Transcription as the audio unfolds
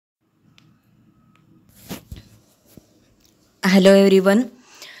Hello everyone,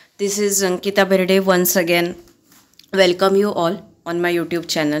 this is Ankita Berde once again. Welcome you all on my YouTube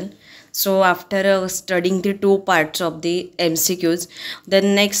channel. So after studying the two parts of the MCQs,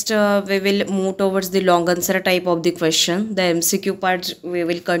 then next we will move towards the long answer type of the question. The MCQ parts we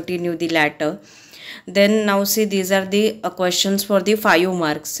will continue the latter. Then now see, these are the questions for the 5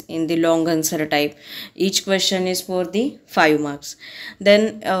 marks in the long answer type. Each question is for the 5 marks.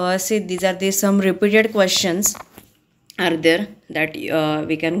 Then see, these are the some repeated questions are there that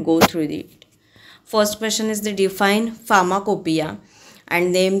we can go through it. First question is the define pharmacopoeia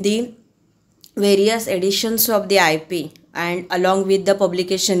and name the various editions of the IP and along with the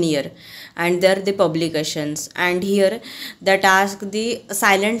publication year and there the publications, and here that ask the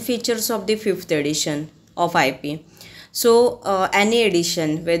silent features of the 5th edition of IP. So any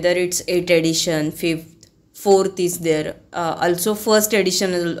edition, whether it's 8th edition, 5th, 4th is there, also first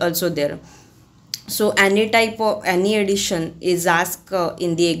edition is also there. So any type of any edition is asked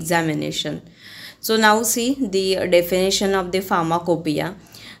in the examination. So now see the definition of the pharmacopoeia.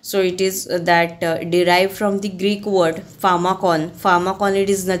 So it is that derived from the Greek word pharmakon. Pharmakon, it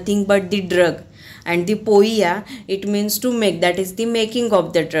is nothing but the drug, and the poia, it means to make, that is the making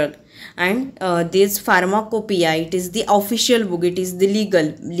of the drug. And this pharmacopoeia, it is the official book, it is the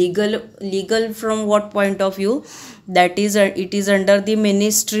legal from what point of view? That is it is under the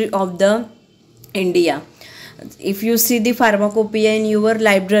Ministry of the India. If you see the pharmacopoeia in your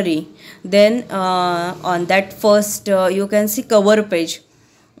library, then on that first you can see cover page,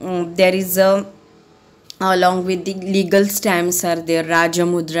 there is a, along with the legal stamps are there,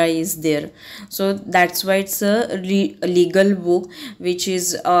 Rajamudra is there. So that's why it's a legal book which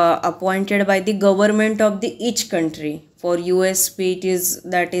is appointed by the government of the each country. For USP it is,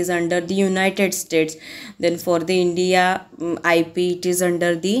 that is under the United States. Then for the India IP, it is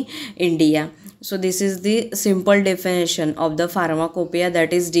under the India. So this is the simple definition of the pharmacopoeia,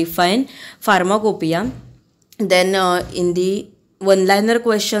 that is define pharmacopoeia. Then in the one-liner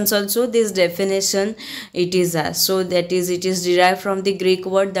questions also this definition it is asked. So that is, it is derived from the Greek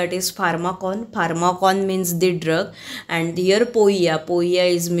word that is pharmakon. Pharmakon means the drug, and here poia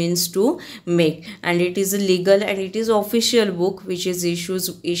is means to make, and it is a legal and it is official book which is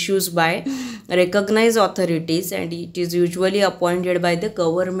issues by recognized authorities, and it is usually appointed by the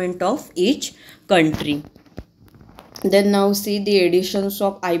government of each country. Then now see the editions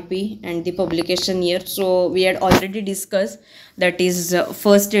of IP and the publication year. So we had already discussed, that is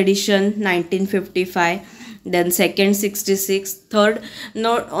first edition 1955, then second 66, third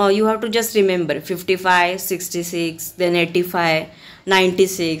no you have to just remember 55, 66, then 85,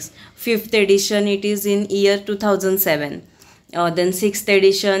 96. Fifth edition, it is in year 2007. Then sixth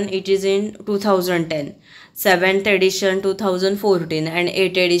edition, it is in 2010. Seventh edition 2014, and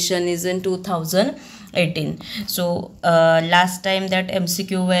eighth edition is in 2018. So last time that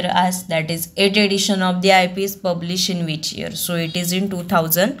MCQ were asked, that is 8th edition of the IP is published in which year? So it is in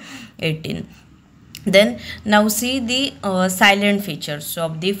 2018. Then now see the silent features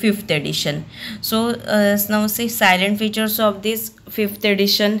of the 5th edition. So now see silent features of this 5th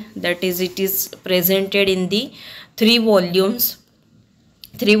edition, that is, it is presented in the 3 volumes.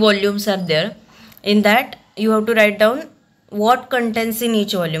 3 volumes are there. In that you have to write down what contents in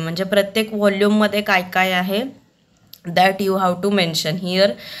each volume, म्हणजे प्रत्येक volume मध्ये काय काय आहे, that you have to mention.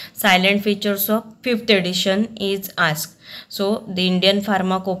 Here silent features of 5th edition is asked. So the Indian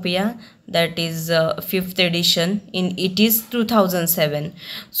Pharmacopoeia, that is 5th edition, in it is 2007.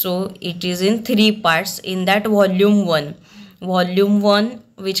 So it is in 3 parts. In that volume 1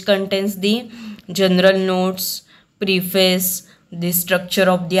 which contains the general notes, preface, the structure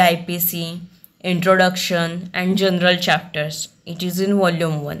of the IPC, introduction and general chapters, it is in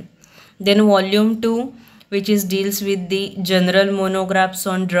volume 1. Then volume 2, which is deals with the general monographs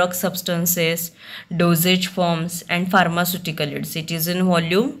on drug substances, dosage forms and pharmaceutical aids, it is in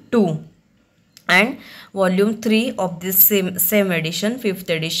volume 2. And volume 3 of this same edition, 5th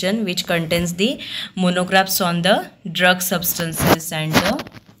edition, which contains the monographs on the drug substances and the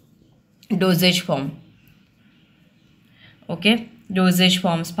dosage form. Okay, dosage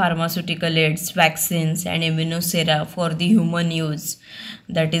forms, pharmaceutical aids, vaccines and immunosera for the human use,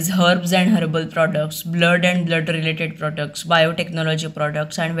 that is herbs and herbal products, blood and blood related products, biotechnology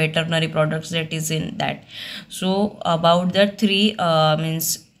products and veterinary products, that is in that. So about the 3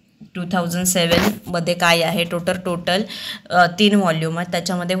 means 2007 मध्ये काय आहे, total 3 volume आहेत.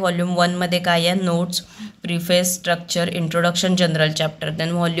 त्याच्यामध्ये volume 1 मध्ये काय आहे, notes, preface, structure, introduction, general chapter.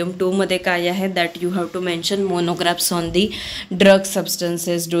 Then volume 2 मध्ये काय आहे, that you have to mention monographs on the drug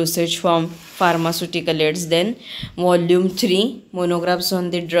substances, dosage form, pharmaceutical ads. Then volume 3 monographs on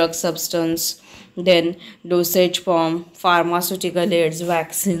the drug substance, then dosage form, pharmaceutical aids,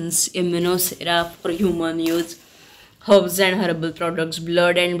 vaccines, immunosyrup for human use, herbs and herbal products,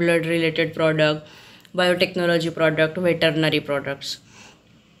 blood and blood related product, biotechnology product, veterinary products.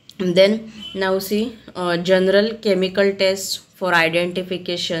 And then now see, general chemical tests for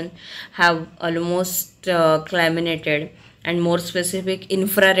identification have almost culminated, and more specific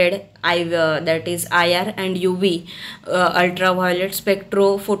infrared, that is IR and UV, ultraviolet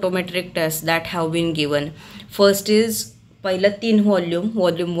spectrophotometric tests that have been given. First is पहिलं 3 volume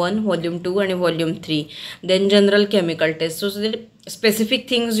 1, volume 2 आणि volume 3. then general chemical test, so the specific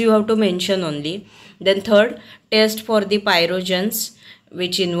things you have to mention only. then third, test for the pyrogens,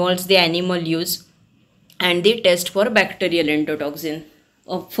 which involves the animal use, and the test for bacterial endotoxin.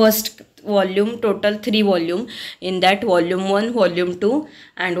 First volume, total 3 volume. in that volume 1, volume 2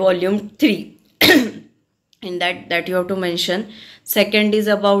 and volume 3 in that you have to mention. Second is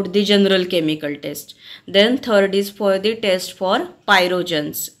about the general chemical test. then third is for the test for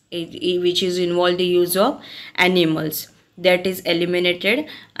pyrogens, which is involve the use of animals, that is eliminated,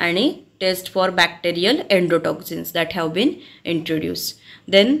 and a test for bacterial endotoxins that have been introduced.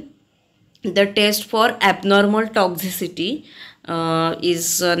 then the test for abnormal toxicity is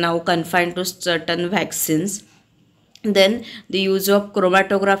now confined to certain vaccines. then the use of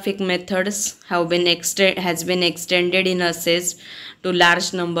chromatographic methods has been extended in assays to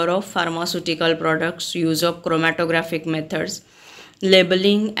large number of pharmaceutical products. Use of chromatographic methods,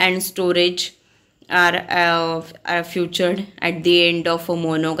 labeling and storage are featured at the end of a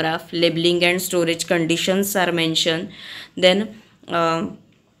monograph. Labeling and storage conditions are mentioned. then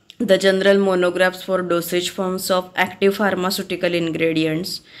the general monographs for dosage forms of active pharmaceutical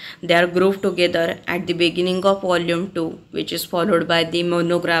ingredients, they are grouped together at the beginning of volume 2, which is followed by the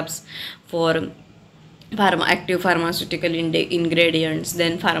monographs for active pharmaceutical ingredients,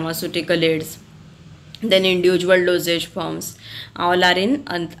 then pharmaceutical aids, then individual dosage forms.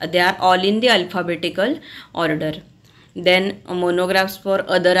 They are all in the alphabetical order. then monographs for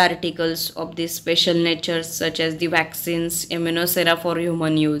other articles of this special nature, such as the vaccines, immunosyrup for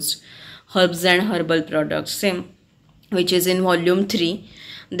human use, herbs and herbal products, same, which is in volume 3.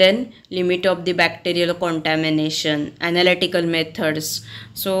 then limit of the bacterial contamination, analytical methods.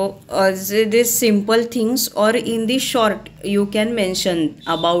 So these simple things, or in the short you can mention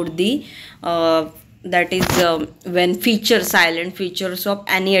about the that is when silent features of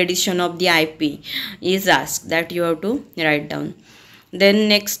any edition of the IP is asked, that you have to write down. then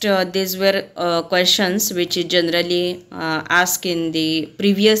next, these were questions which is generally asked in the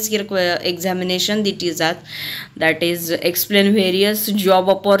previous year examination. That is explain various job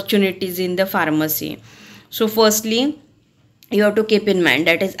opportunities in the pharmacy. So firstly, you have to keep in mind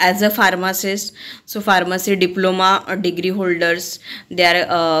that is as a pharmacist, so pharmacy diploma degree holders, they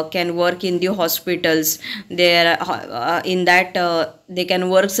are can work in the hospitals. They are in that they can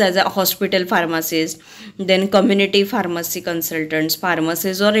work as a hospital pharmacist. then community pharmacy consultants,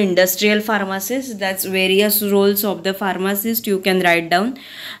 pharmacists, or industrial pharmacists. That's various roles of the pharmacist you can write down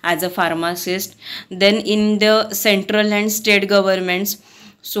as a pharmacist. then in the central and state governments,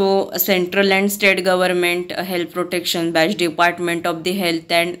 so central and state government health protection badge, department of the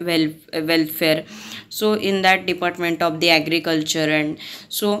health and welfare, so in that department of the agriculture. and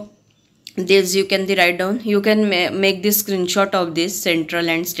so this you can write down. You can make this screenshot of this central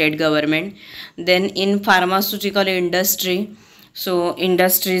and state government. then in pharmaceutical industry, so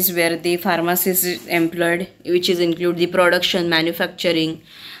industries where the pharmacist is employed, which is include the production, manufacturing,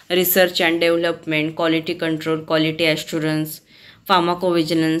 research and development, quality control, quality assurance,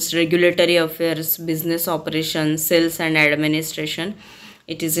 pharmacovigilance, regulatory affairs, business operations, sales and administration.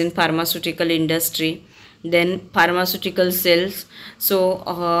 It is in pharmaceutical industry. then pharmaceutical sales, so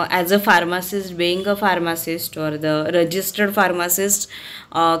as a pharmacist, being a pharmacist or the registered pharmacist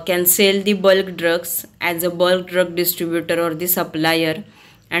can sell the bulk drugs as a bulk drug distributor or the supplier,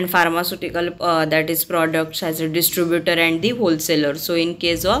 and pharmaceutical that is products as a distributor and the wholesaler. So in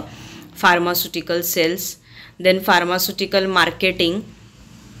case of pharmaceutical sales. then pharmaceutical marketing,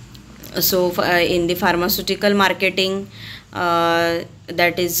 so in the pharmaceutical marketing,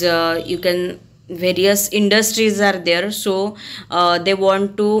 that is you can various industries are there, so they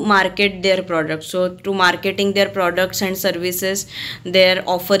want to market their products. So to marketing their products and services, they are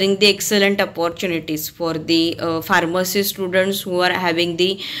offering the excellent opportunities for the pharmacy students who are having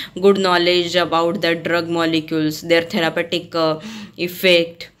the good knowledge about the drug molecules, their therapeutic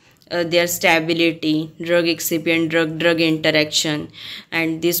effect, their stability, drug excipient, drug interaction,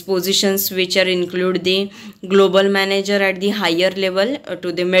 and these positions which are include the global manager at the higher level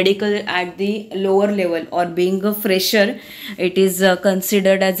to the medical at the lower level, or being a fresher, it is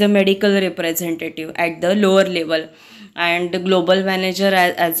considered as a medical representative at the lower level, and the global manager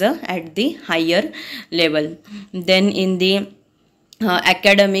as a at the higher level. Then in the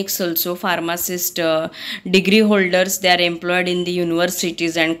academics also, pharmacist degree holders, they are employed in the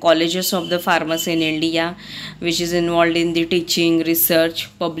universities and colleges of the pharmacy in India, which is involved in the teaching, research,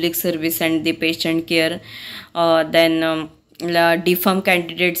 public service, and the patient care. Then DPharm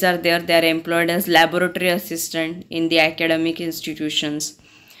candidates are there, they are employed as laboratory assistant in the academic institutions.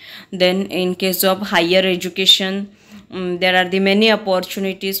 Then in case of higher education, there are the many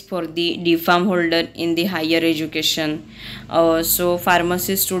opportunities for the DPharm holder in the higher education. So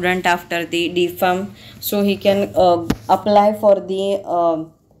pharmacy student after the DPharm, so he can apply for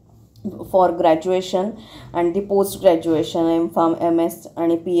the for graduation and the post graduation, MPharm, MS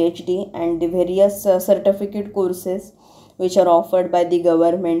and PhD, and the various certificate courses which are offered by the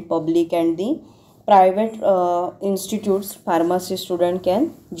government, public and the private institutes. Pharmacy student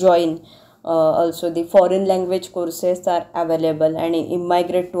can join. Also the foreign language courses are available, and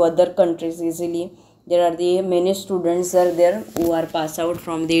immigrate to other countries easily. There are the many students are there who are pass out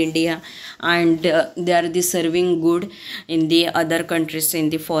from the India, and they are the serving good in the other countries,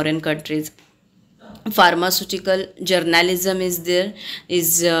 in the foreign countries. Pharmaceutical journalism is there,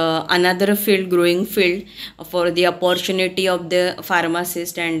 is another field, growing field for the opportunity of the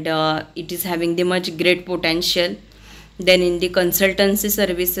pharmacist, and it is having the much great potential. Then in the consultancy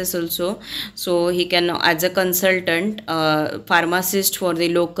services also, so he can as a consultant, pharmacist for the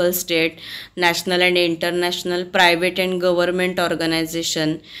local, state, national and international private and government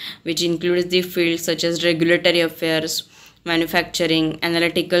organization, which includes the fields such as regulatory affairs, manufacturing,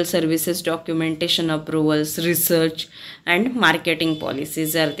 analytical services, documentation approvals, research and marketing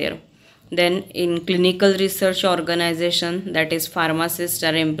policies are there. Then in clinical research organization, that is pharmacists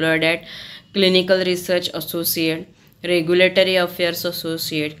are employed at clinical research associate, regulatory affairs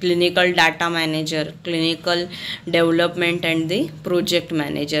associate, clinical data manager, clinical development and the project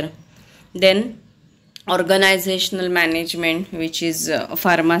manager. Then organizational management, which is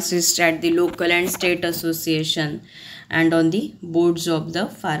pharmacist at the local and state association and on the boards of the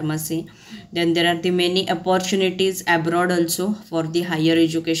pharmacy. Then there are the many opportunities abroad also for the higher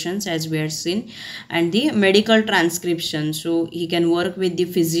educations, as we have seen, and the medical transcription. So he can work with the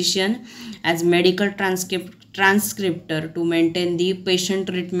physician as medical transcriptor to maintain the patient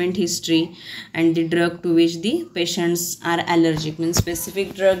treatment history and the drug to which the patients are allergic. Means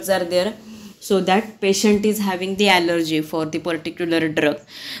specific drugs are there, so that patient is having the allergy for the particular drug.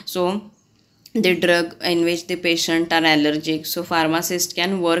 So the drug in which the patient are allergic, so pharmacist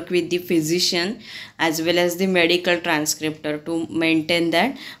can work with the physician as well as the medical transcriptor to maintain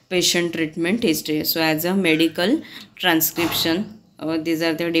that patient treatment history. So as a medical transcription, these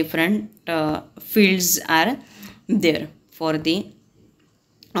are the different fields are there for the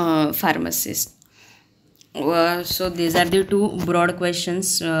pharmacist. So these are the two broad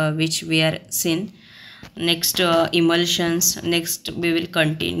questions which we are seen. Next emulsions, next we will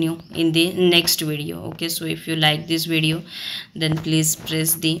continue in the next video. Okay, so if you like this video, then please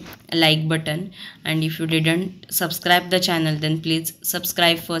press the like button, and if you didn't subscribe the channel, then please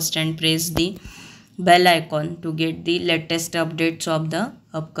subscribe first and press the bell icon to get the latest updates of the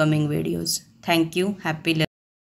upcoming videos. Thank you. Happy learning.